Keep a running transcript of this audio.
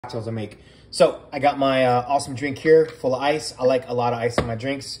cocktails I make. So I got my awesome drink here full of ice. I like a lot of ice in my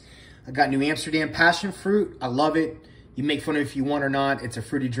drinks. I got New Amsterdam passion fruit. I love it. You make fun of it if you want or not. It's a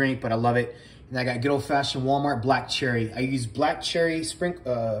fruity drink, but I love it. And I got good old fashioned Walmart black cherry. I use black cherry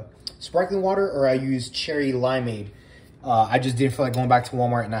sparkling water, or I use cherry limeade. I just didn't feel like going back to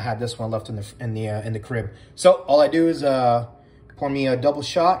Walmart, and I had this one left in the crib. So all I do is pour me a double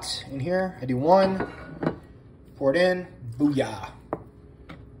shot in here. I do one, pour it in, booyah.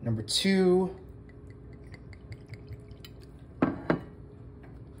 Number two.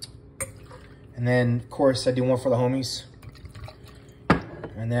 And then, of course, I do one for the homies.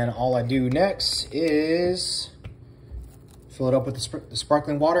 And then all I do next is fill it up with the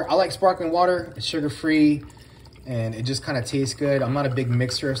sparkling water. I like sparkling water. It's sugar-free, and it just kind of tastes good. I'm not a big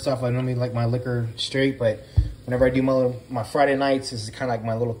mixer of stuff. I normally like my liquor straight, but whenever I do my Friday nights, this is kind of like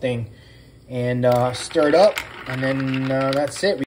my little thing. And stir it up, and then that's it.